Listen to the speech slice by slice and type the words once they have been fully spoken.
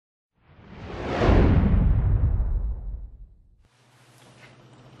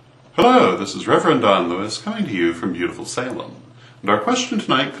Hello, this is Reverend Don Lewis coming to you from beautiful Salem. And our question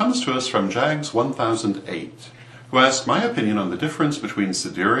tonight comes to us from Jags 1008, who asked my opinion on the difference between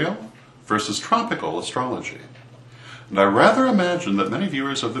sidereal versus tropical astrology. And I rather imagine that many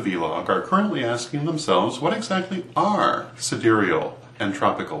viewers of the vlog are currently asking themselves what exactly are sidereal and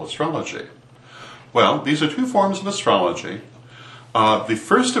tropical astrology. Well, these are two forms of astrology, the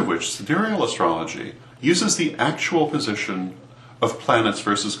first of which, sidereal astrology, uses the actual position of planets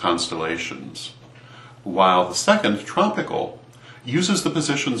versus constellations, while the second, tropical, uses the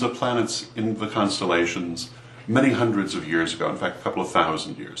positions of planets in the constellations many hundreds of years ago, in fact a couple of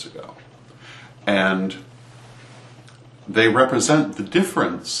thousand years ago. And they represent the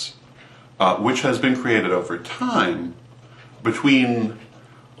difference which has been created over time between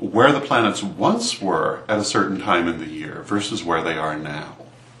where the planets once were at a certain time in the year versus where they are now.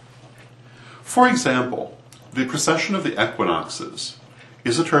 For example, the precession of the equinoxes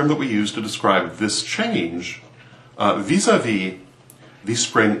is a term that we use to describe this change vis-a-vis the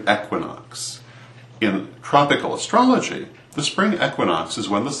spring equinox. In tropical astrology, the spring equinox is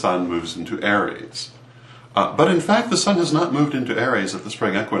when the sun moves into Aries. But in fact, the sun has not moved into Aries at the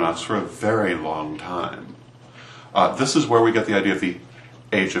spring equinox for a very long time. This is where we get the idea of the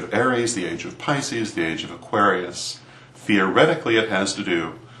age of Aries, the age of Pisces, the age of Aquarius. Theoretically, it has to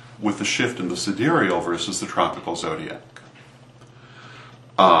do with the shift in the sidereal versus the tropical zodiac.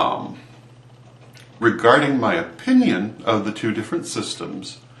 Regarding my opinion of the two different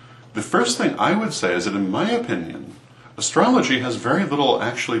systems, the first thing I would say is that in my opinion, astrology has very little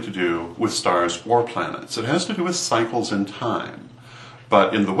actually to do with stars or planets. It has to do with cycles in time.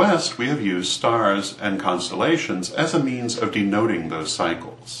 But in the West, we have used stars and constellations as a means of denoting those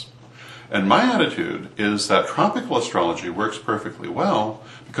cycles. And my attitude is that tropical astrology works perfectly well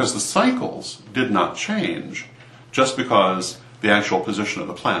because the cycles did not change just because the actual position of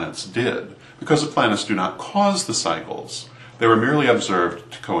the planets did. Because the planets do not cause the cycles, they were merely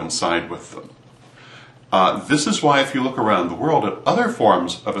observed to coincide with them. This is why if you look around the world at other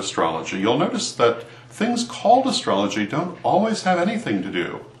forms of astrology, you'll notice that things called astrology don't always have anything to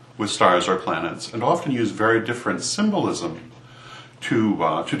do with stars or planets and often use very different symbolism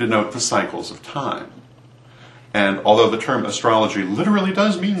to denote the cycles of time. And although the term astrology literally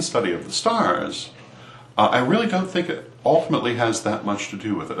does mean study of the stars, I really don't think it ultimately has that much to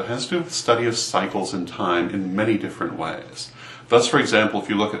do with it. It has to do with study of cycles in time in many different ways. Thus, for example, if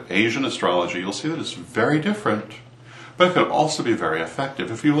you look at Asian astrology, you'll see that it's very different, but it can also be very effective.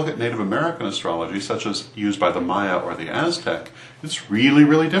 If you look at Native American astrology, such as used by the Maya or the Aztec, it's really,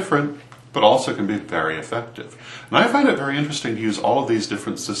 really different, but also can be very effective. And I find it very interesting to use all of these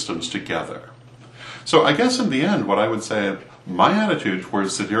different systems together. So I guess in the end, what I would say, my attitude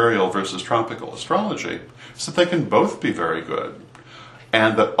towards sidereal versus tropical astrology is that they can both be very good.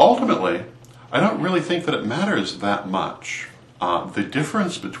 And that ultimately, I don't really think that it matters that much, the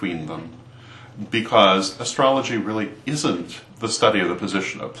difference between them, because astrology really isn't the study of the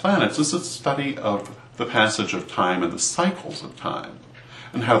position of planets, it's a study of the passage of time and the cycles of time,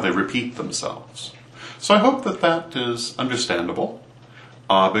 and how they repeat themselves. So I hope that that is understandable,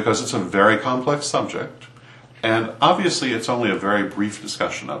 because it's a very complex subject, and obviously it's only a very brief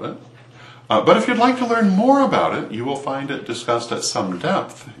discussion of it. But if you'd like to learn more about it, you will find it discussed at some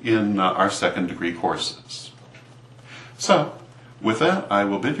depth in our second degree courses. So, with that, I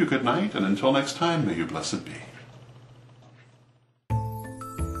will bid you good night, and until next time, may you blessed be.